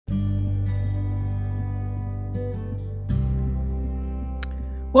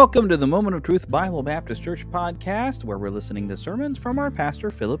Welcome to the Moment of Truth Bible Baptist Church podcast, where we're listening to sermons from our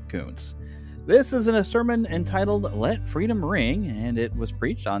pastor, Philip Kuntz. This is a sermon entitled Let Freedom Ring, and it was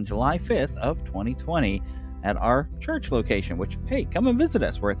preached on July 5th of 2020 at our church location, which, hey, come and visit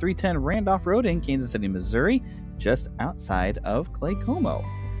us. We're at 310 Randolph Road in Kansas City, Missouri, just outside of Clay Como.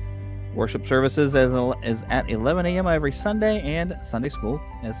 Worship services is at 11 a.m. every Sunday, and Sunday school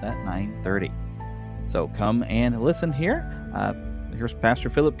is at 9:30. So come and listen here. Here's Pastor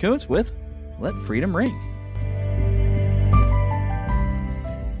Philip Kuntz with Let Freedom Ring.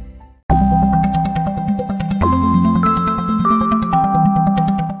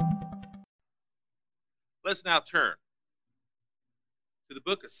 Let's now turn to the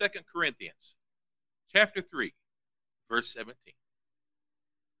book of 2 Corinthians, chapter 3, verse 17.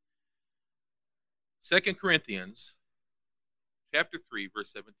 2 Corinthians, chapter 3,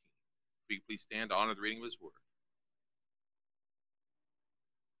 verse 17. Will you please stand to honor the reading of his word?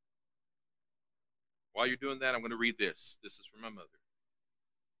 While you're doing that, I'm going to read this. This is from my mother.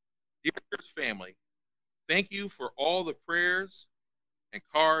 Dear family, thank you for all the prayers and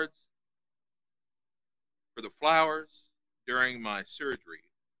cards, for the flowers during my surgery.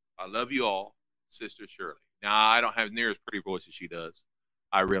 I love you all, Sister Shirley. Now, I don't have near as pretty voice as she does.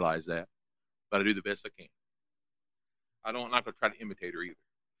 I realize that. But I do the best I can. I'm not going to try to imitate her either.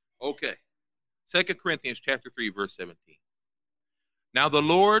 Okay. 2 Corinthians chapter 3, verse 17. Now the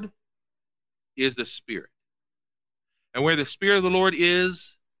Lord is the Spirit. And where the Spirit of the Lord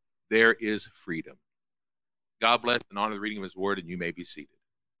is, there is freedom. God bless and honor the reading of his word, and you may be seated.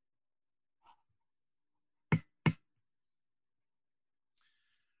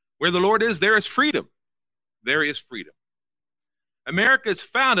 Where the Lord is, there is freedom. There is freedom. America is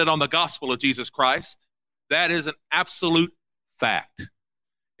founded on the gospel of Jesus Christ. That is an absolute fact.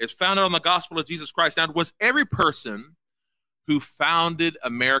 It's founded on the gospel of Jesus Christ. Now, was every person who founded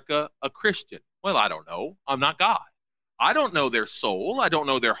America a Christian? Well, I don't know. I'm not God. I don't know their soul. I don't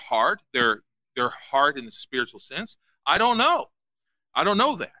know their heart, their heart in the spiritual sense. I don't know. I don't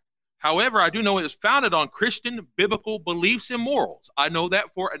know that. However, I do know it is founded on Christian biblical beliefs and morals. I know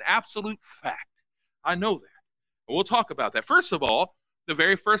that for an absolute fact. I know that. And we'll talk about that. First of all, the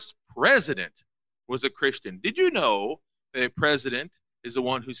very first president was a Christian. Did you know that a president is the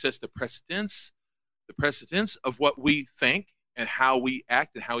one who sets the precedence of what we think and how we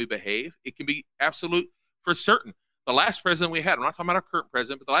act and how we behave? It can be absolute for certain. The last president we had, I'm not talking about our current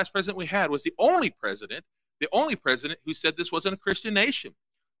president, but the last president we had was the only president who said this wasn't a Christian nation.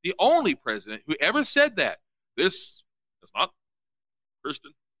 The only president who ever said that. This is not a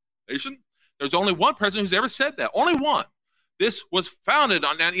Christian nation. There's only one president who's ever said that. Only one. This was founded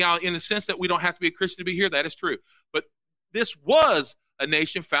on that, in the sense that we don't have to be a Christian to be here. That is true. But this was a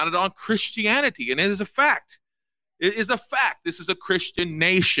nation founded on Christianity, and it is a fact. It is a fact. This is a Christian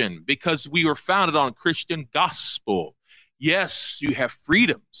nation because we were founded on Christian gospel. Yes, you have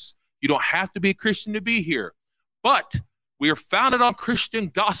freedoms. You don't have to be a Christian to be here. But we are founded on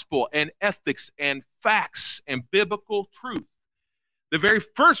Christian gospel and ethics and facts and biblical truth. The very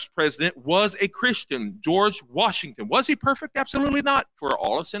first president was a Christian, George Washington. Was he perfect? Absolutely not. For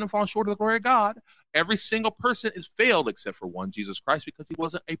all have sinned and fallen short of the glory of God. Every single person has failed except for one, Jesus Christ, because he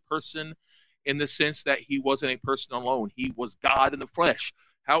wasn't a person in the sense that he wasn't a person alone. He was God in the flesh.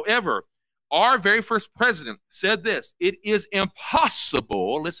 However, our very first president said this: it is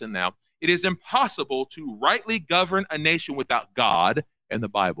impossible, listen now, it is impossible to rightly govern a nation without God and the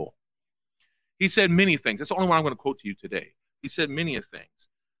Bible. He said many things. That's the only one I'm going to quote to you today. He said many of things.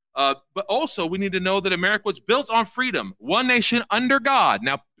 But also, we need to know that America was built on freedom, one nation under God.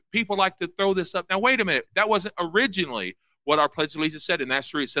 Now, people like to throw this up. Now, wait a minute. That wasn't originally what our Pledge of Allegiance said, and that's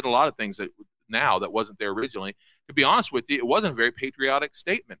true. It said a lot of things that wasn't there originally. To be honest with you, it wasn't a very patriotic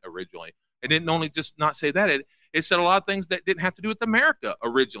statement originally. It didn't only just not say that. It said a lot of things that didn't have to do with America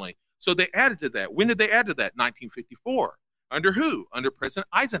originally. So they added to that. When did they add to that? 1954. Under who? Under President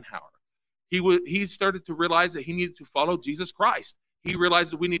Eisenhower. He started to realize that he needed to follow Jesus Christ. He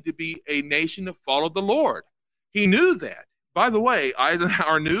realized that we need to be a nation to follow the Lord. He knew that. By the way,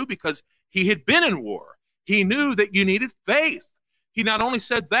 Eisenhower knew because he had been in war. He knew that you needed faith. He not only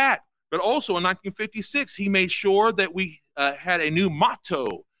said that, but also in 1956, he made sure that we had a new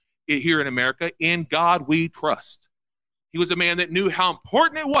motto here in America: in God we trust. He was a man that knew how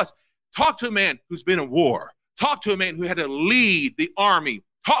important it was. Talk to a man who's been in war. Talk to a man who had to lead the army.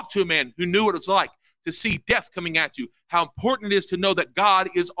 Talk to a man who knew what it's like to see death coming at you, how important it is to know that God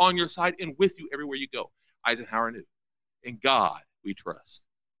is on your side and with you everywhere you go. Eisenhower knew. In God we trust.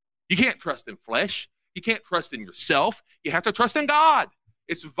 You can't trust in flesh. You can't trust in yourself. You have to trust in God.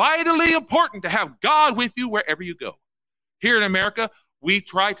 It's vitally important to have God with you wherever you go. Here in America, We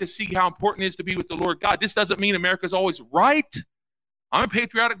try to see how important it is to be with the Lord God. This doesn't mean America's always right. I'm a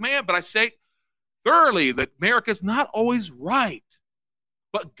patriotic man, but I say thoroughly that America's not always right.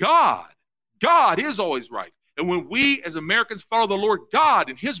 But God is always right. And when we as Americans follow the Lord God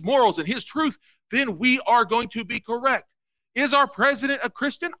and his morals and his truth, then we are going to be correct. Is our president a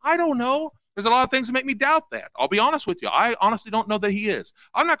Christian? I don't know. There's a lot of things that make me doubt that. I'll be honest with you. I honestly don't know that he is.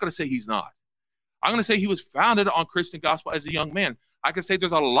 I'm not going to say he's not. I'm going to say he was founded on Christian gospel as a young man. I can say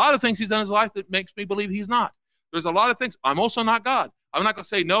there's a lot of things he's done in his life that makes me believe he's not. There's a lot of things. I'm also not God. I'm not going to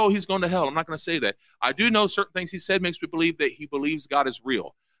say, no, he's going to hell. I'm not going to say that. I do know certain things he said makes me believe that he believes God is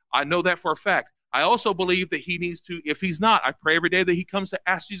real. I know that for a fact. I also believe that he needs to, if he's not, I pray every day that he comes to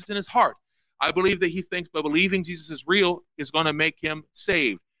ask Jesus in his heart. I believe that he thinks by believing Jesus is real is going to make him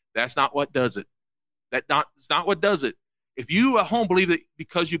saved. That's not what does it. It's not what does it. If you at home believe that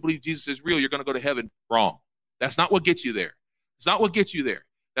because you believe Jesus is real, you're going to go to heaven, wrong. That's not what gets you there. It's not what gets you there.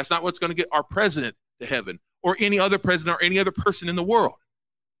 That's not what's going to get our president to heaven or any other president or any other person in the world.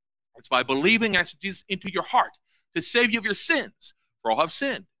 It's by believing and asking Jesus into your heart to save you of your sins. For all have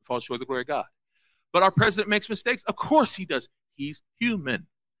sinned and fall short of the glory of God. But our president makes mistakes. Of course he does. He's human.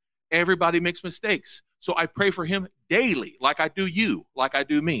 Everybody makes mistakes. So I pray for him daily, like I do you, like I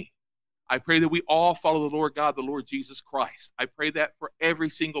do me. I pray that we all follow the Lord God, the Lord Jesus Christ. I pray that for every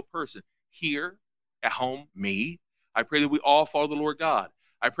single person here, at home, me. I pray that we all follow the Lord God.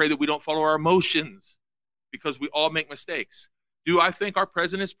 I pray that we don't follow our emotions because we all make mistakes. Do I think our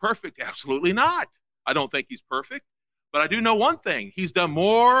president is perfect? Absolutely not. I don't think he's perfect. But I do know one thing. He's done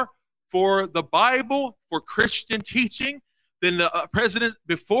more for the Bible, for Christian teaching, than the presidents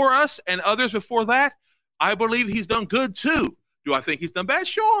before us and others before that. I believe he's done good too. Do I think he's done bad?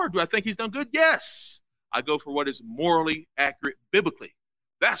 Sure. Do I think he's done good? Yes. I go for what is morally accurate biblically.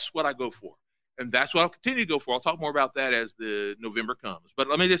 That's what I go for. And that's what I'll continue to go for. I'll talk more about that as the November comes. But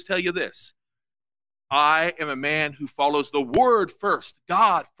let me just tell you this. I am a man who follows the word first,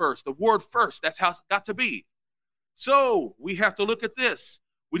 God first, the word first. That's how it's got to be. So we have to look at this.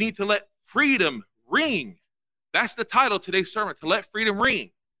 We need to let freedom ring. That's the title of today's sermon, to let freedom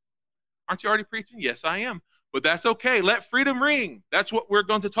ring. Aren't you already preaching? Yes, I am. But that's okay. Let freedom ring. That's what we're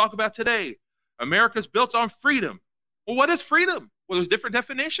going to talk about today. America's built on freedom. Well, what is freedom? Well, there's different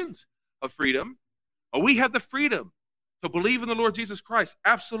definitions of freedom. We have the freedom to believe in the Lord Jesus Christ.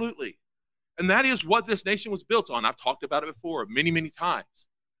 Absolutely. And that is what this nation was built on. I've talked about it before many, many times.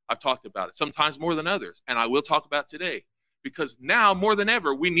 I've talked about it, sometimes more than others. And I will talk about it today. Because now, more than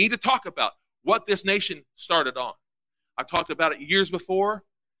ever, we need to talk about what this nation started on. I've talked about it years before.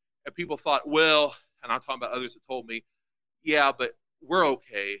 And people thought, well, and I'm talking about others that told me, yeah, but we're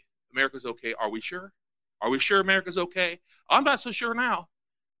okay. America's okay. Are we sure? Are we sure America's okay? I'm not so sure now.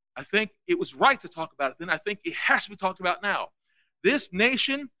 I think it was right to talk about it then. I think it has to be talked about now. This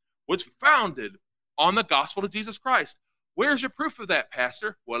nation was founded on the gospel of Jesus Christ. Where's your proof of that,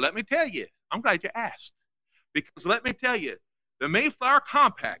 Pastor? Well, let me tell you. I'm glad you asked. Because let me tell you, the Mayflower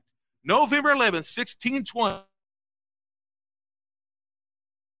Compact, November 11, 1620.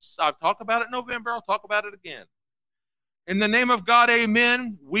 I've talked about it in November. I'll talk about it again. In the name of God,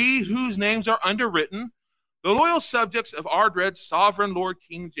 amen. We whose names are underwritten, the loyal subjects of our dread sovereign Lord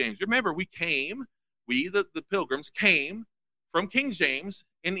King James. Remember, we, the pilgrims, came from King James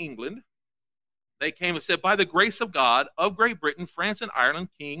in England. They came and said, by the grace of God, of Great Britain, France, and Ireland,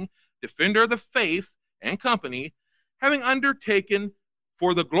 King, defender of the faith and company, having undertaken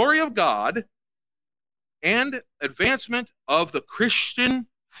for the glory of God and advancement of the Christian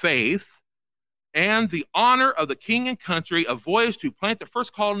faith and the honor of the king and country, a voyage to plant the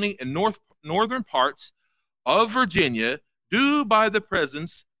first colony in northern parts of Virginia, do by the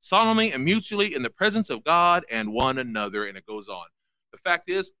presence, solemnly and mutually in the presence of God and one another. And it goes on. The fact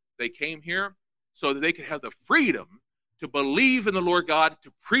is, they came here so that they could have the freedom to believe in the Lord God,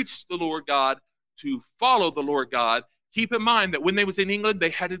 to preach the Lord God, to follow the Lord God. Keep in mind that when they was in England, they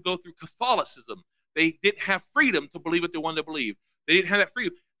had to go through Catholicism. They didn't have freedom to believe what they wanted to believe. They didn't have that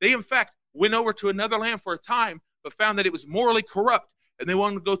freedom. They, in fact, went over to another land for a time, but found that it was morally corrupt, and they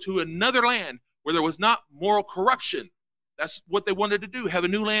wanted to go to another land where there was not moral corruption. That's what they wanted to do, have a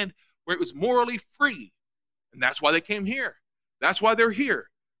new land where it was morally free. And that's why they came here. That's why they're here,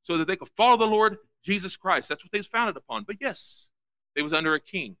 so that they could follow the Lord Jesus Christ. That's what they was founded upon. But yes, they was under a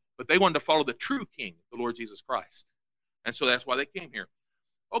king, but they wanted to follow the true king, the Lord Jesus Christ. And so that's why they came here.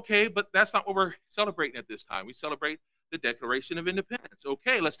 Okay, but that's not what we're celebrating at this time. We celebrate the Declaration of Independence.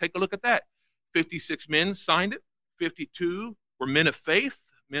 Okay, let's take a look at that. 56 men signed it. 52 were men of faith,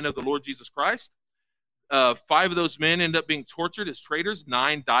 men of the Lord Jesus Christ. 5 of those men ended up being tortured as traitors.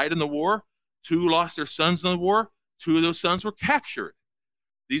 9 died in the war. 2 lost their sons in the war. 2 of those sons were captured.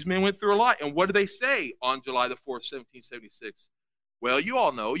 These men went through a lot. And what did they say on July the 4th, 1776? Well, you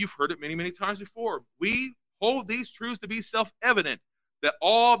all know, you've heard it many, many times before. We hold these truths to be self-evident, that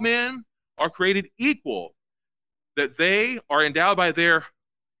all men are created equal, that they are endowed by their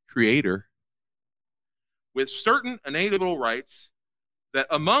Creator with certain inalienable rights, that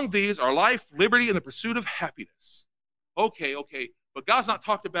among these are life, liberty, and the pursuit of happiness. Okay, but God's not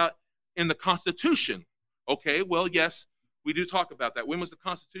talked about in the Constitution. Okay, well, yes, we do talk about that. When was the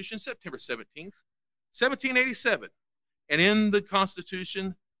Constitution? September 17th, 1787. And in the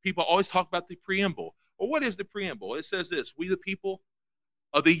Constitution, people always talk about the preamble. Well, what is the preamble? It says this: we the people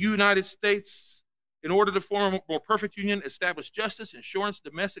of the United States, in order to form a more perfect union, establish justice, insurance,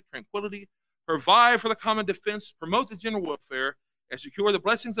 domestic tranquility, provide for the common defense, promote the general welfare, and secure the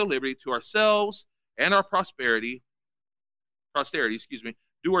blessings of liberty to ourselves and our posterity,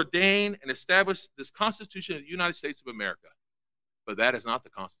 do ordain and establish this Constitution of the United States of America. But that is not the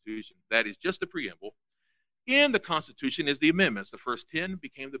Constitution. That is just the preamble. In the Constitution is the amendments. The first 10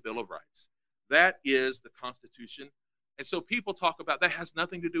 became the Bill of Rights. That is the Constitution. And so people talk about that has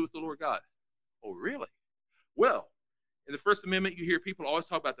nothing to do with the Lord God. Oh, really? Well, in the First Amendment, you hear people always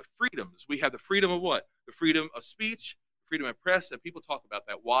talk about the freedoms. We have the freedom of what? The freedom of speech, freedom of press, and people talk about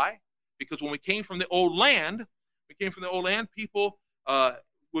that. Why? Because when we came from the old land, people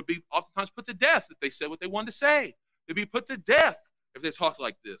would be oftentimes put to death if they said what they wanted to say. They'd be put to death if they talked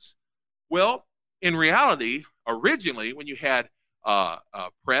like this. Well, in reality, originally, when you had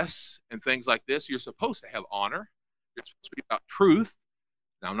press and things like this, you're supposed to have honor. You're supposed to be about truth.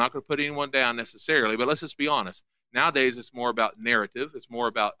 Now, I'm not going to put anyone down necessarily, but let's just be honest. Nowadays, it's more about narrative. It's more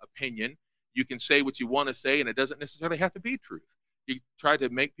about opinion. You can say what you want to say, and it doesn't necessarily have to be truth. You try to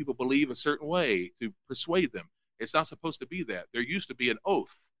make people believe a certain way to persuade them. It's not supposed to be that. There used to be an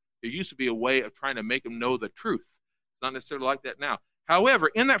oath. There used to be a way of trying to make them know the truth. It's not necessarily like that now. However,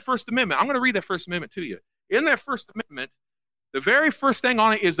 in that First Amendment, I'm going to read that First Amendment to you. In that First Amendment, the very first thing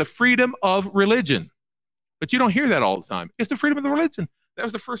on it is the freedom of religion. But you don't hear that all the time. It's the freedom of the religion. That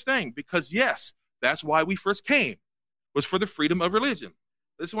was the first thing, because yes, that's why we first came, was for the freedom of religion.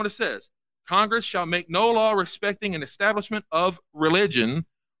 This is what it says. Congress shall make no law respecting an establishment of religion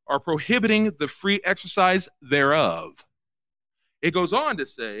or prohibiting the free exercise thereof. It goes on to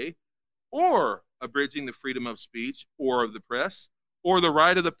say, or abridging the freedom of speech or of the press, or the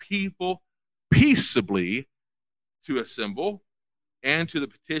right of the people peaceably to assemble and to the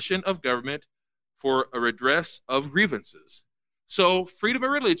petition of government for a redress of grievances. So freedom of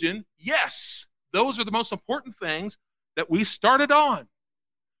religion, yes, those are the most important things that we started on.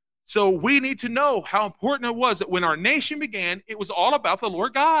 So we need to know how important it was that when our nation began, it was all about the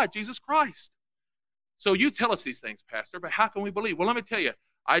Lord God, Jesus Christ. So you tell us these things, Pastor, but how can we believe? Well, let me tell you,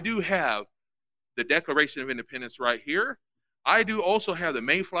 I do have the Declaration of Independence right here. I do also have the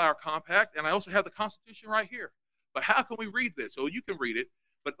Mayflower Compact, and I also have the Constitution right here. But how can we read this? So you can read it,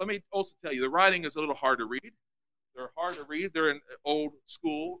 but let me also tell you, the writing is a little hard to read. They're hard to read. They're in old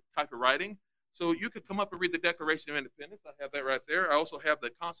school type of writing. So you could come up and read the Declaration of Independence. I have that right there. I also have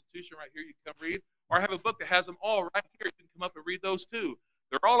the Constitution right here. You can come read. Or I have a book that has them all right here. You can come up and read those too.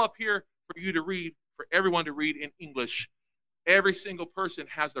 They're all up here for you to read, for everyone to read in English. Every single person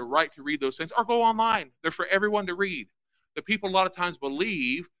has the right to read those things. Or go online. They're for everyone to read. The people a lot of times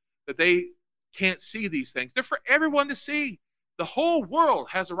believe that they can't see these things. They're for everyone to see. The whole world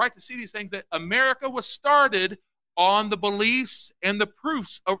has a right to see these things, that America was started on the beliefs and the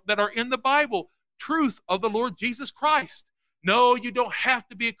proofs that are in the Bible, truth of the Lord Jesus Christ. No, you don't have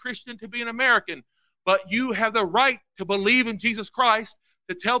to be a Christian to be an American, but you have the right to believe in Jesus Christ,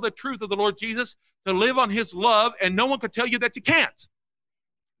 to tell the truth of the Lord Jesus, to live on his love, and no one could tell you that you can't.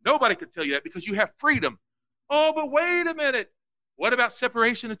 Nobody could tell you that, because you have freedom. Oh, but wait a minute. What about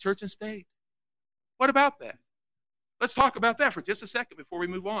separation of church and state? What about that? Let's talk about that for just a second before we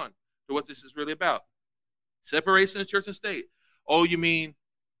move on to what this is really about. Separation of church and state. Oh, you mean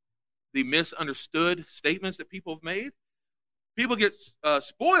the misunderstood statements that people have made? People get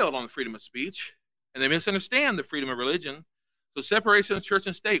spoiled on the freedom of speech, and they misunderstand the freedom of religion. So separation of church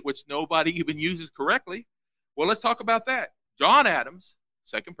and state, which nobody even uses correctly. Well, let's talk about that. John Adams,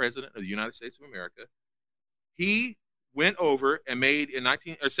 second president of the United States of America, he went over and made in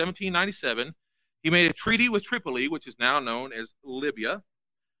 1797, he made a treaty with Tripoli, which is now known as Libya,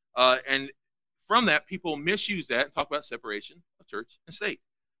 and from that, people misuse that and talk about separation of church and state.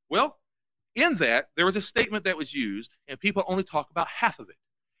 Well, in that, there was a statement that was used, and people only talk about half of it.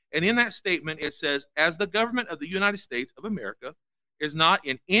 And in that statement, it says, as the government of the United States of America is not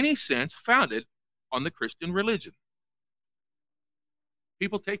in any sense founded on the Christian religion.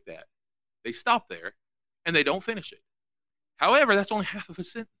 People take that, they stop there, and they don't finish it. However, that's only half of a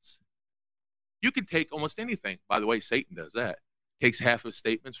sentence. You can take almost anything. By the way, Satan does that. Takes half of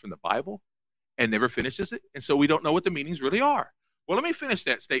statements from the Bible and never finishes it. And so we don't know what the meanings really are. Well, let me finish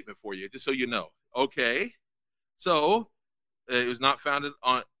that statement for you, just so you know. Okay. So it was not founded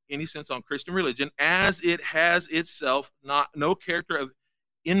on any sense on Christian religion, as it has itself no character of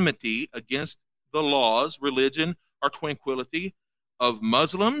enmity against the laws, religion, or tranquility of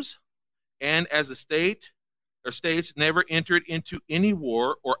Muslims, and as a state or states never entered into any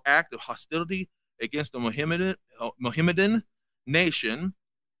war or act of hostility against a Mohammedan nation.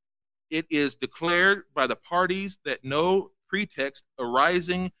 It is declared by the parties that no pretext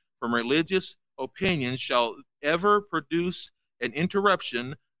arising from religious opinions shall ever produce an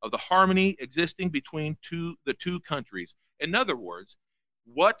interruption of the harmony existing between the two countries. In other words,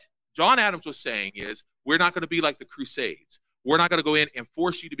 what John Adams was saying is, we're not going to be like the Crusades. We're not going to go in and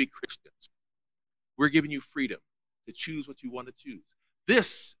force you to be Christians. We're giving you freedom to choose what you want to choose.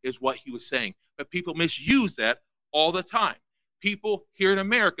 This is what he was saying. But people misuse that all the time. People here in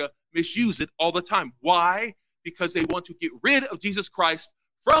America misuse it all the time. Why? Because they want to get rid of Jesus Christ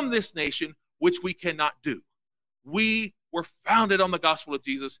from this nation, which we cannot do. We were founded on the gospel of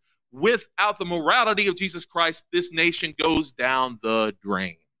Jesus. Without the morality of Jesus Christ, this nation goes down the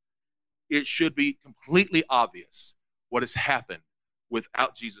drain. It should be completely obvious what has happened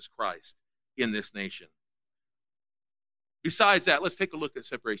without Jesus Christ in this nation. Besides that, let's take a look at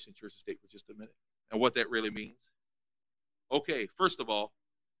separation of church and state for just a minute and what that really means. Okay, first of all,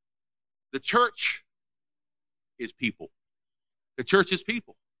 the church is people. The church is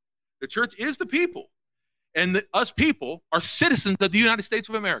people. The church is the people. And us people are citizens of the United States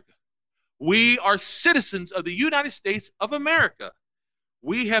of America. We are citizens of the United States of America.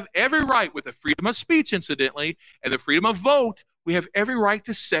 We have every right, with the freedom of speech, incidentally, and the freedom of vote, we have every right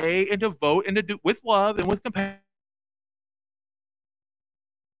to say and to vote and to do with love and with compassion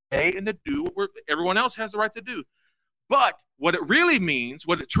and to do what everyone else has the right to do. But what it really means,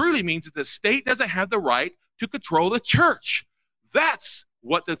 what it truly means, is the state doesn't have the right to control the church. That's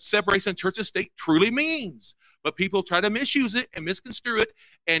what the separation of church and state truly means. But people try to misuse it and misconstrue it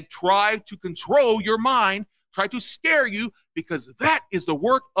and try to control your mind, try to scare you, because that is the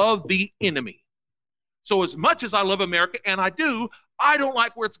work of the enemy. So as much as I love America, and I do, I don't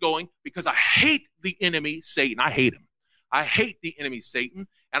like where it's going, because I hate the enemy, Satan. I hate him. I hate the enemy, Satan,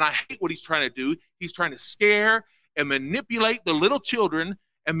 and I hate what he's trying to do. He's trying to scare and manipulate the little children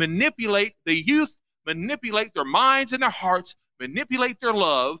and manipulate the youth, manipulate their minds and their hearts, manipulate their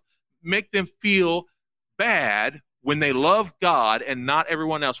love, make them feel bad when they love God and not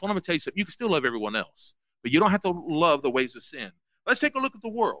everyone else. Well, I'm going to tell you something. You can still love everyone else, but you don't have to love the ways of sin. Let's take a look at the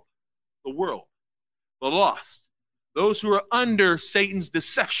world, the lost, those who are under Satan's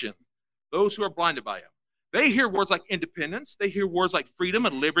deception, those who are blinded by him. They hear words like independence. They hear words like freedom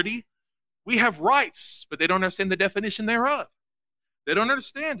and liberty. We have rights, but they don't understand the definition thereof. They don't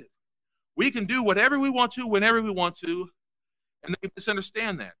understand it. We can do whatever we want to, whenever we want to, and they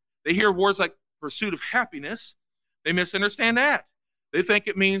misunderstand that. They hear words like pursuit of happiness. They misunderstand that. They think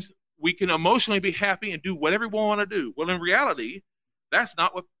it means we can emotionally be happy and do whatever we want to do. Well, in reality, that's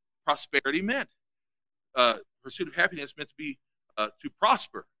not what prosperity meant. Pursuit of happiness meant to be to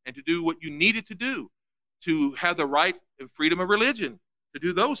prosper and to do what you needed to do, to have the right and freedom of religion, to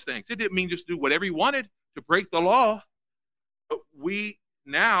do those things. It didn't mean just do whatever you wanted, to break the law. But we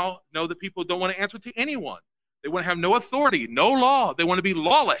now know that people don't want to answer to anyone. They want to have no authority, no law. They want to be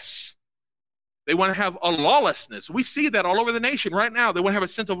lawless. They want to have a lawlessness. We see that all over the nation right now. They want to have a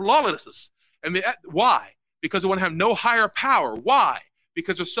sense of lawlessness. And why? Because they want to have no higher power. Why?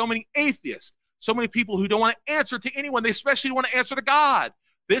 Because there's so many atheists, so many people who don't want to answer to anyone. They especially don't want to answer to God.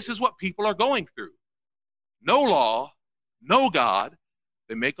 This is what people are going through. No law, no God.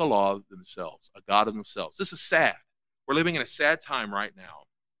 They make a law of themselves, a God of themselves. This is sad. We're living in a sad time right now.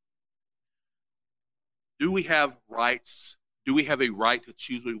 Do we have rights? Do we have a right to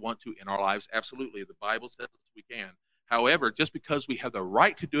choose what we want to in our lives? Absolutely. The Bible says we can. However, just because we have the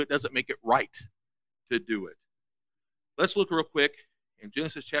right to do it doesn't make it right to do it. Let's look real quick in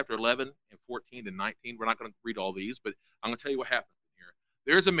Genesis chapter 11 and 14 and 19. We're not going to read all these, but I'm going to tell you what happened here.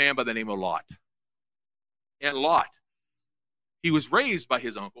 There's a man by the name of Lot. And Lot, he was raised by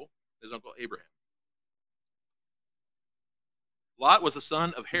his uncle Abraham. Lot was the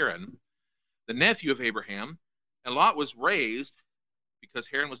son of Haran, the nephew of Abraham, and Lot was raised, because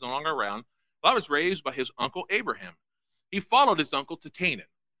Haran was no longer around, Lot was raised by his uncle Abraham. He followed his uncle to Canaan.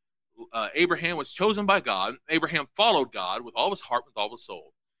 Abraham was chosen by God. Abraham followed God with all his heart, with all his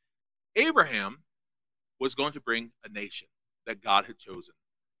soul. Abraham was going to bring a nation that God had chosen,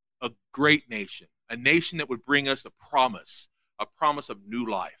 a great nation, a nation that would bring us the promise a promise of new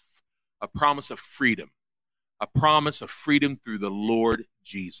life, a promise of freedom through the Lord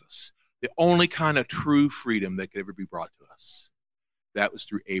Jesus. The only kind of true freedom that could ever be brought to us. That was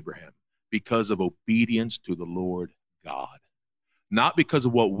through Abraham, because of obedience to the Lord God. Not because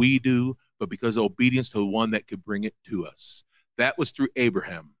of what we do, but because of obedience to the one that could bring it to us. That was through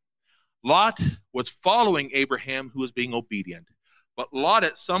Abraham. Lot was following Abraham, who was being obedient. But Lot,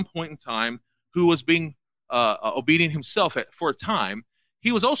 at some point in time, who was being obedient himself for a time,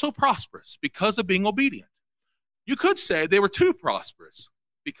 he was also prosperous because of being obedient. You could say they were too prosperous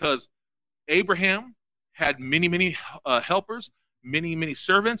because Abraham had many helpers, many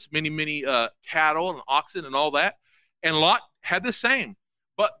servants, many cattle and oxen and all that. And Lot had the same.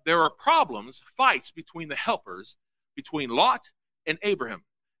 But there were problems, fights between the helpers, between Lot and Abraham.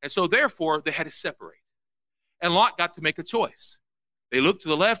 And so therefore they had to separate. And Lot got to make a choice. They looked to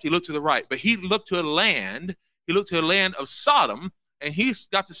the left, he looked to the right. But he looked to a land of Sodom, and he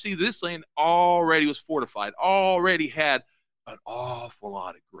got to see this land already was fortified, already had an awful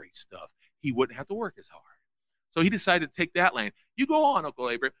lot of great stuff. He wouldn't have to work as hard. So he decided to take that land. You go on, Uncle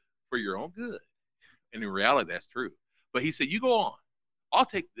Abraham, for your own good. And in reality, that's true. But he said, you go on. I'll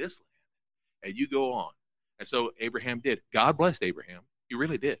take this land, and you go on. And so Abraham did. God blessed Abraham. He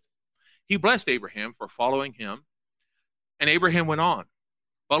really did. He blessed Abraham for following him, and Abraham went on.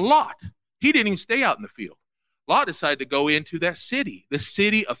 But Lot, he didn't even stay out in the field. Lot decided to go into that city, the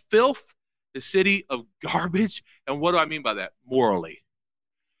city of filth, the city of garbage. And what do I mean by that? Morally.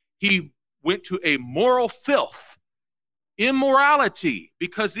 He went to a moral filth, immorality,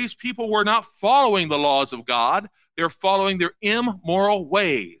 because these people were not following the laws of God. They're following their immoral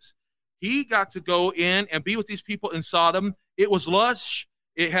ways. He got to go in and be with these people in Sodom. It was lush.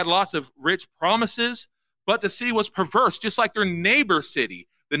 It had lots of rich promises, but the city was perverse, just like their neighbor city,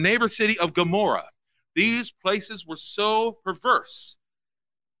 the neighbor city of Gomorrah. These places were so perverse.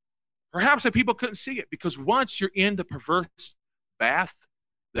 Perhaps the people couldn't see it because once you're in the perverse bath,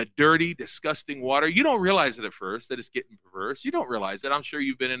 the dirty, disgusting water, you don't realize it at first that it's getting perverse. You don't realize it. I'm sure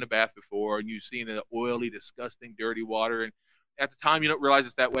you've been in a bath before and you've seen the oily, disgusting, dirty water. And at the time, you don't realize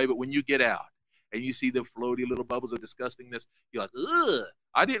it's that way. But when you get out and you see the floaty little bubbles of disgustingness, you're like, ugh,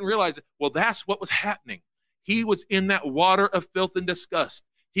 I didn't realize it. Well, that's what was happening. He was in that water of filth and disgust.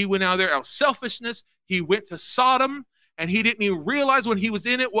 He went out there out of selfishness. He went to Sodom, and he didn't even realize when he was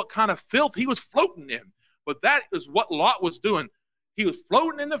in it what kind of filth he was floating in. But that is what Lot was doing. He was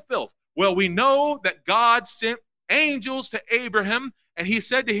floating in the filth. Well, we know that God sent angels to Abraham, and he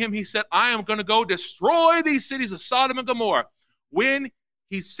said to him, he said, I am going to go destroy these cities of Sodom and Gomorrah. When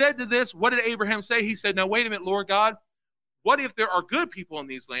he said to this, what did Abraham say? He said, now, wait a minute, Lord God, what if there are good people in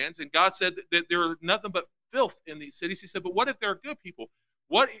these lands? And God said that there are nothing but filth in these cities. He said, but what if there are good people?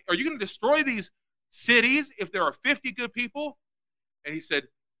 What are you going to destroy these cities if there are 50 good people? And he said,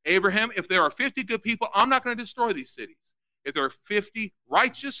 Abraham, if there are 50 good people, I'm not going to destroy these cities. If there are 50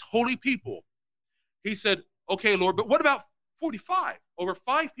 righteous, holy people. He said, okay, Lord, but what about 45? Over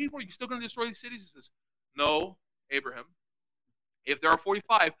 5 people, are you still going to destroy these cities? He says, no, Abraham. If there are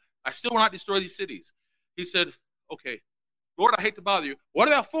 45, I still will not destroy these cities. He said, okay, Lord, I hate to bother you. What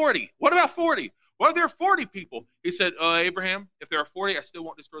about 40? What about 40? What if there are 40 people? He said, Abraham, if there are 40, I still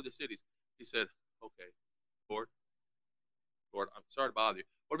won't destroy the cities. He said, okay, Lord, I'm sorry to bother you.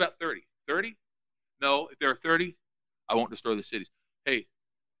 What about 30? 30? No, if there are 30, I won't destroy the cities. Hey,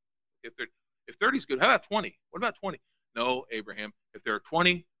 if 30 is good, how about 20? What about 20? No, Abraham, if there are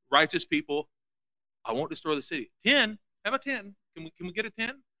 20 righteous people, I won't destroy the city. 10? How about 10? Can we get a 10?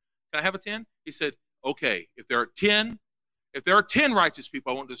 Can I have a 10? He said, okay, if there are 10 righteous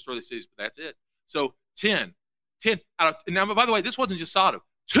people, I won't destroy the cities, but that's it. So 10 out of, now, by the way, this wasn't just Sodom.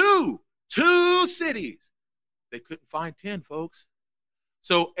 Two cities. They couldn't find 10, folks.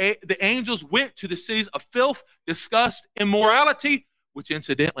 So the angels went to the cities of filth, disgust, immorality, which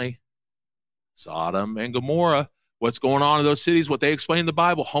incidentally, Sodom and Gomorrah, what's going on in those cities, what they explain in the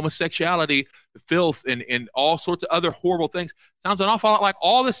Bible, homosexuality, the filth, and all sorts of other horrible things. Sounds an awful lot like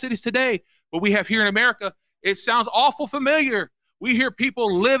all the cities today. What we have here in America, it sounds awful familiar. We hear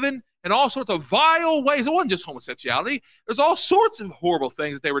people living in all sorts of vile ways. It wasn't just homosexuality. There's all sorts of horrible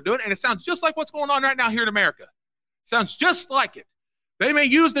things that they were doing, and it sounds just like what's going on right now here in America. Sounds just like it. They may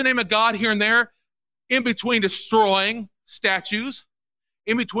use the name of God here and there in between destroying statues,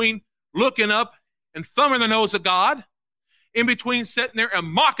 in between looking up and thumbing their nose at God, in between sitting there and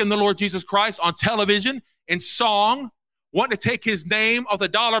mocking the Lord Jesus Christ on television, in song, wanting to take his name off the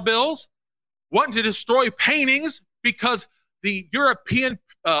dollar bills, wanting to destroy paintings because the European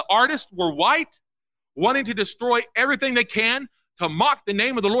artists were white, wanting to destroy everything they can to mock the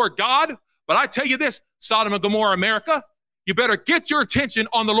name of the Lord God. But I tell you this, Sodom and Gomorrah, America, You better get your attention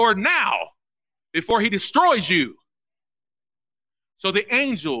on the Lord now before he destroys you. So the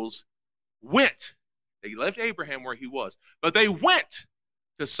angels went. They left Abraham where he was, but they went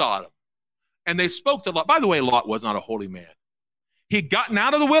to Sodom. And they spoke to Lot. By the way, Lot was not a holy man. He'd gotten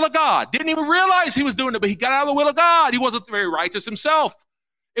out of the will of God. Didn't even realize he was doing it, but he got out of the will of God. He wasn't very righteous himself.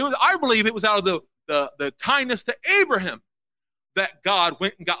 I believe it was out of the kindness to Abraham that God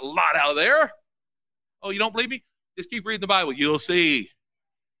went and got Lot out of there. Oh, you don't believe me? Just keep reading the Bible. You'll see.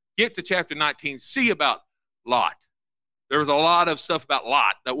 Get to chapter 19. See about Lot. There was a lot of stuff about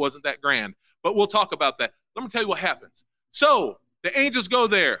Lot that wasn't that grand, but we'll talk about that. Let me tell you what happens. So the angels go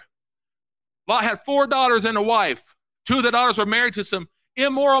there. Lot had 4 daughters and a wife. 2 of the daughters were married to some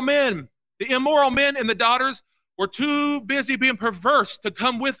immoral men. The immoral men and the daughters were too busy being perverse to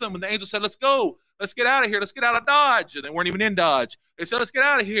come with them. And the angel said, let's go. Let's get out of here. Let's get out of Dodge. And they weren't even in Dodge. They said, let's get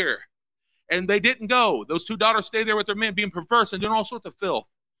out of here. And they didn't go. Those 2 daughters stayed there with their men being perverse and doing all sorts of filth.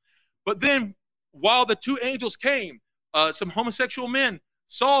 But then while the 2 angels came, some homosexual men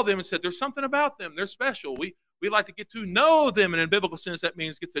saw them and said, there's something about them. They're special. We like to get to know them. And in a biblical sense, that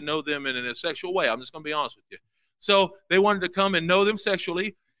means get to know them in a sexual way. I'm just going to be honest with you. So they wanted to come and know them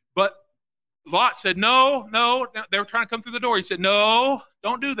sexually. But Lot said, no. They were trying to come through the door. He said, no,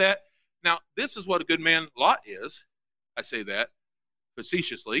 don't do that. Now, this is what a good man Lot is. I say that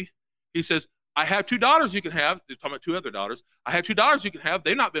facetiously. He says, I have 2 daughters you can have. They're talking about 2 other daughters. I have 2 daughters you can have.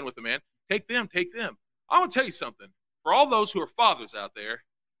 They've not been with a man. Take them. I want to tell you something. For all those who are fathers out there,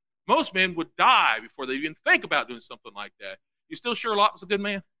 most men would die before they even think about doing something like that. You still sure Lot was a good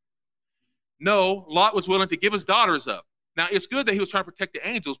man? No, Lot was willing to give his daughters up. Now, it's good that he was trying to protect the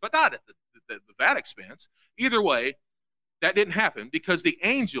angels, but not at that expense. Either way, that didn't happen because the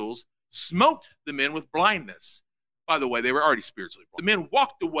angels smote the men with blindness. By the way, they were already spiritually blind. The men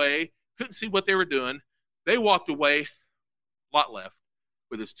walked away, couldn't see what they were doing. They walked away. Lot left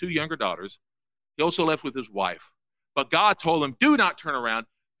with his 2 younger daughters. He also left with his wife. But God told him, do not turn around.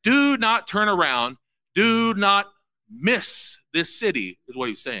 Do not turn around. Do not miss this city, is what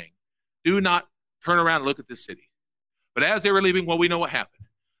he's saying. Do not turn around and look at this city. But as they were leaving, well, we know what happened.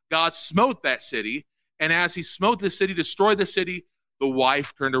 God smote that city, and as he smote the city, destroyed the city, the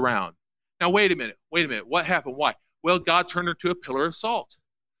wife turned around. Now, wait a minute. What happened? Why? Well, God turned her to a pillar of salt.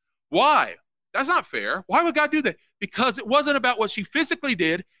 Why? That's not fair. Why would God do that? Because it wasn't about what she physically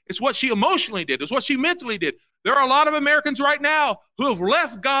did. It's what she emotionally did. It's what she mentally did. There are a lot of Americans right now who have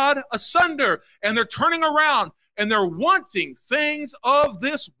left God asunder, and they're turning around, and they're wanting things of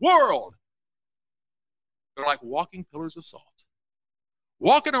this world. They're like walking pillars of salt,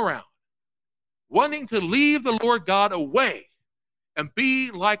 walking around, wanting to leave the Lord God away and be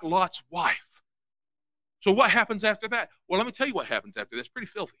like Lot's wife. So what happens after that? Well, let me tell you what happens after that. It's pretty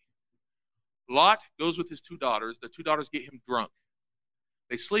filthy. Lot goes with his 2 daughters. The 2 daughters get him drunk.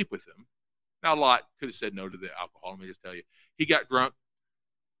 They sleep with him. Now, Lot could have said no to the alcohol. Let me just tell you. He got drunk,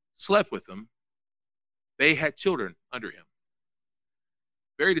 slept with them. They had children under him.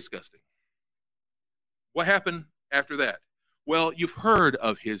 Very disgusting. What happened after that? Well, you've heard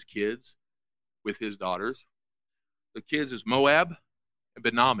of his kids with his daughters. The kids is Moab and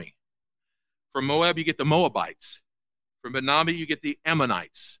Benami. From Moab, you get the Moabites. From Benami, you get the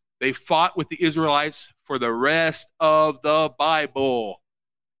Ammonites. They fought with the Israelites for the rest of the Bible,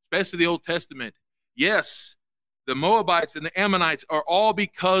 especially the Old Testament. Yes, the Moabites and the Ammonites are all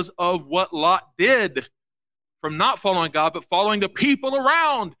because of what Lot did from not following God, but following the people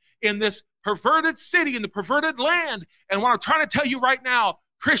around in this perverted city, in the perverted land. And what I'm trying to tell you right now,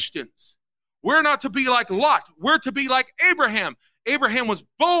 Christians, we're not to be like Lot. We're to be like Abraham. Abraham was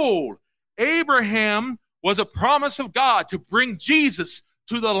bold. Abraham was a promise of God to bring Jesus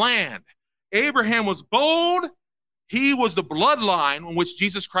to the land. Abraham was bold. He was the bloodline on which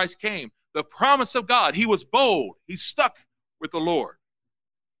Jesus Christ came. The promise of God. He was bold. He stuck with the Lord.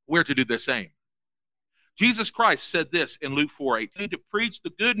 We're to do the same. Jesus Christ said this in Luke 4:18, to preach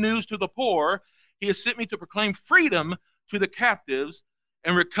the good news to the poor. He has sent me to proclaim freedom to the captives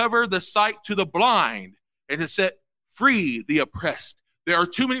and recover the sight to the blind, and to set free the oppressed. There are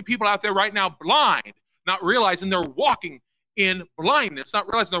too many people out there right now blind, not realizing they're walking in blindness, not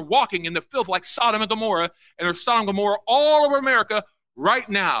realizing they're walking in the filth like Sodom and Gomorrah, and there's Sodom and Gomorrah all over America right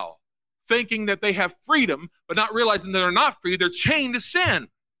now, thinking that they have freedom, but not realizing that they're not free. They're chained to sin.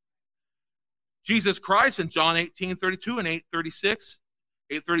 Jesus Christ in John 18:32 and 8:36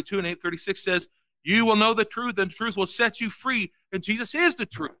 and 8:36 says, you will know the truth, and the truth will set you free. And Jesus is the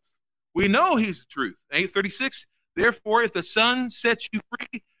truth. We know he's the truth. 8:36, therefore, if the Son sets you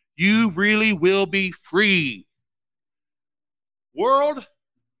free, you really will be free. World,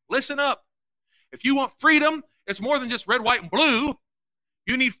 listen up. If you want freedom, It's more than just red, white, and blue.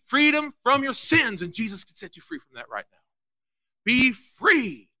 You need freedom from your sins, and Jesus can set you free from that right now. Be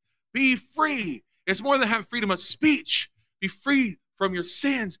free. Be free. It's more than having freedom of speech. Be free from your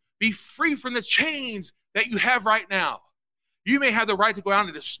sins. Be free from the chains that you have right now. You may have the right to go out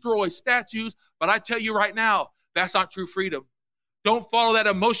and destroy statues, but I tell you right now, that's not true freedom. Don't follow that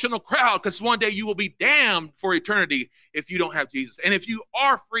emotional crowd, because one day you will be damned for eternity if you don't have Jesus. And if you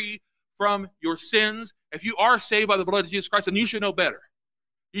are free from your sins, if you are saved by the blood of Jesus Christ, then you should know better.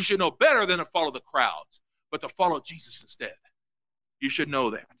 You should know better than to follow the crowds, but to follow Jesus instead. You should know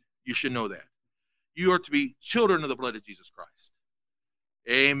that. You should know that. You are to be children of the blood of Jesus Christ.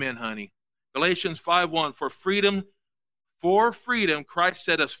 Amen, honey. Galatians 5:1, for freedom, Christ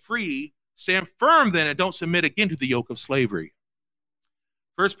set us free. Stand firm then and don't submit again to the yoke of slavery.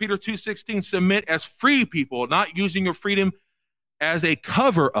 1 Peter 2:16, submit as free people, not using your freedom as a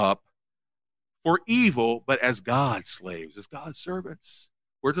cover-up for evil, but as God's slaves, as God's servants.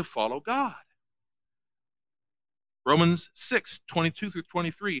 We're to follow God. Romans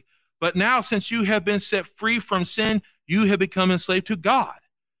 6:22-23. But now, since you have been set free from sin, you have become enslaved to God.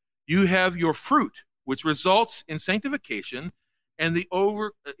 You have your fruit, which results in sanctification, and the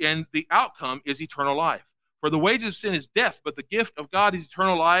outcome is eternal life. For the wages of sin is death, but the gift of God is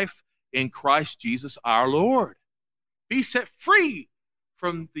eternal life in Christ Jesus our Lord. Be set free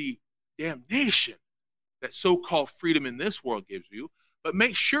from the damnation that so-called freedom in this world gives you, but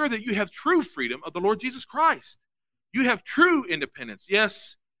make sure that you have true freedom of the Lord Jesus Christ. You have true independence.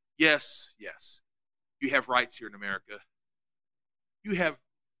 Yes, yes, yes. You have rights here in America. You have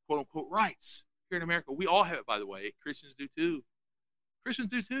quote-unquote rights here in America. We all have it, by the way. Christians do too. Christians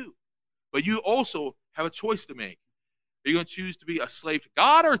do too. But you also have a choice to make. Are you going to choose to be a slave to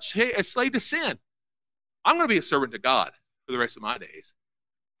God or a slave to sin? I'm going to be a servant to God for the rest of my days.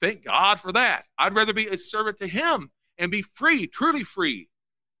 Thank God for that. I'd rather be a servant to Him and be free, truly free,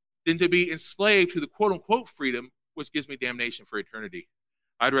 than to be enslaved to the quote-unquote freedom, which gives me damnation for eternity.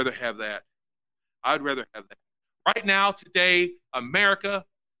 I'd rather have that. I'd rather have that. Right now, today, America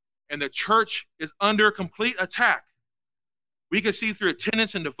and the church is under complete attack. We can see through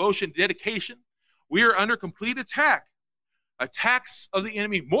attendance and devotion, dedication, we are under complete attack. Attacks of the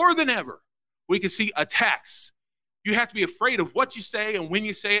enemy more than ever. We can see attacks. You have to be afraid of what you say and when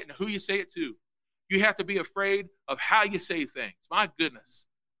you say it and who you say it to. You have to be afraid of how you say things. My goodness.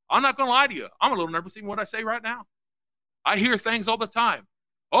 I'm not going to lie to you. I'm a little nervous even what I say right now. I hear things all the time.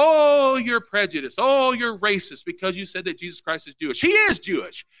 Oh, you're prejudiced. Oh, you're racist because you said that Jesus Christ is Jewish. He is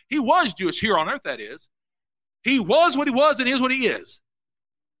Jewish. He was Jewish here on earth, that is. He was what he was and is what he is.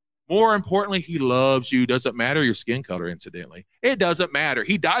 More importantly, he loves you. Doesn't matter your skin color, incidentally. It doesn't matter.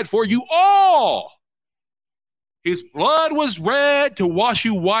 He died for you all. His blood was red to wash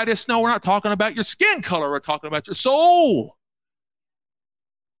you white as snow. We're not talking about your skin color. We're talking about your soul.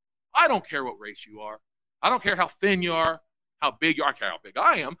 I don't care what race you are. I don't care how thin you are, how big you are. I care how big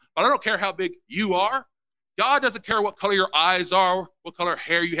I am, but I don't care how big you are. God doesn't care what color your eyes are, what color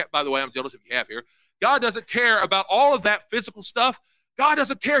hair you have. By the way, I'm jealous if you have hair. God doesn't care about all of that physical stuff. God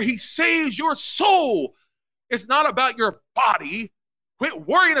doesn't care. He saves your soul. It's not about your body. Quit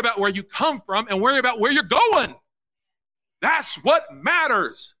worrying about where you come from and worry about where you're going. That's what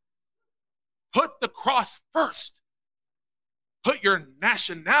matters. Put the cross first. Put your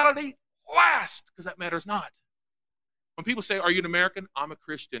nationality last, because that matters not. When people say, are you an American? I'm a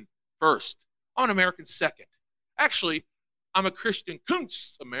Christian first. I'm an American second. Actually, I'm a Christian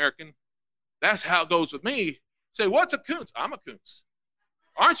Kuntz American. That's how it goes with me. Say, what's a Kuntz? I'm a Kuntz.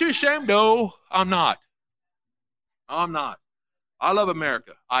 Aren't you ashamed? No, I'm not. I'm not. I love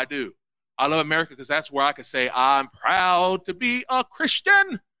America. I do. I love America because that's where I can say I'm proud to be a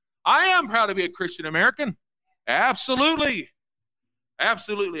Christian. I am proud to be a Christian American. Absolutely.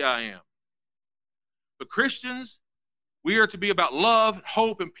 Absolutely I am. But Christians, we are to be about love,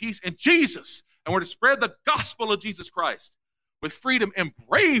 hope, and peace in Jesus. And we're to spread the gospel of Jesus Christ with freedom and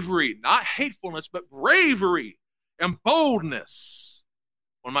bravery, not hatefulness, but bravery and boldness.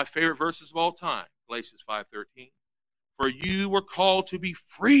 One of my favorite verses of all time, Galatians 5:13. For you were called to be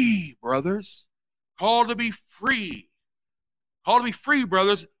free, brothers. Called to be free. Called to be free,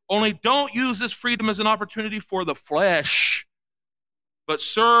 brothers. Only don't use this freedom as an opportunity for the flesh, but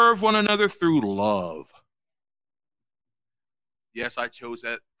serve one another through love. Yes, I chose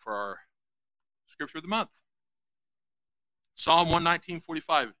that for our scripture of the month. Psalm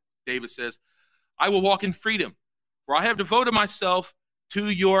 119:45, David says, I will walk in freedom, for I have devoted myself to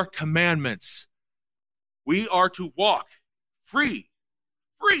your commandments. We are to walk free.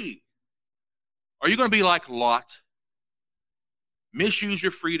 Free. Are you going to be like Lot? Misuse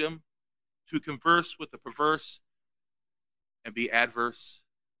your freedom to converse with the perverse and be adverse?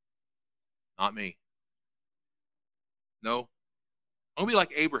 Not me. No. I'm going to be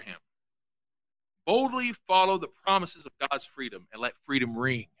like Abraham. Boldly follow the promises of God's freedom and let freedom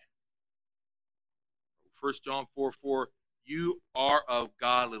ring. 1 John 4:4, you are of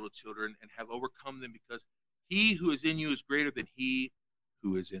God, little children, and have overcome them, because he who is in you is greater than he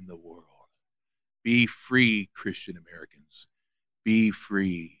who is in the world. Be free, Christian Americans. Be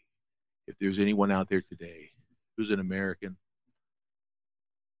free. If there's anyone out there today who's an American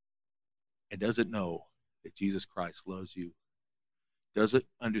and doesn't know that Jesus Christ loves you, doesn't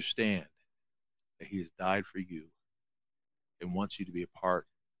understand that he has died for you and wants you to be a part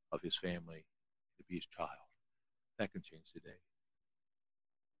of his family, to be his child, that can change today.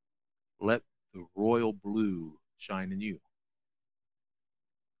 Let the royal blue shine in you.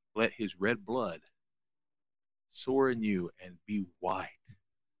 Let his red blood soar in you and be white.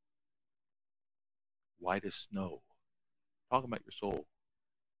 White as snow. Talking about your soul.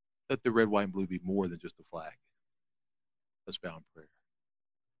 Let the red, white, and blue be more than just a flag. Let's bow in prayer.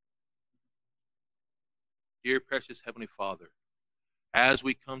 Dear precious Heavenly Father, as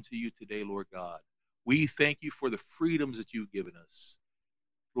we come to you today, Lord God, we thank you for the freedoms that you've given us.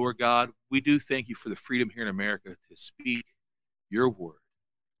 Lord God, we do thank you for the freedom here in America to speak your word,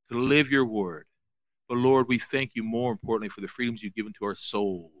 to live your word. But Lord, we thank you more importantly for the freedoms you've given to our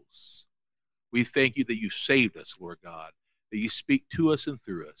souls. We thank you that you saved us, Lord God, that you speak to us and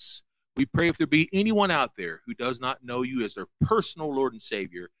through us. We pray if there be anyone out there who does not know you as their personal Lord and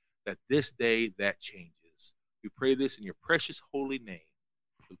Savior, that this day that changes. We pray this in your precious holy name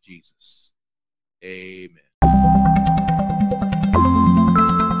of Jesus. Amen.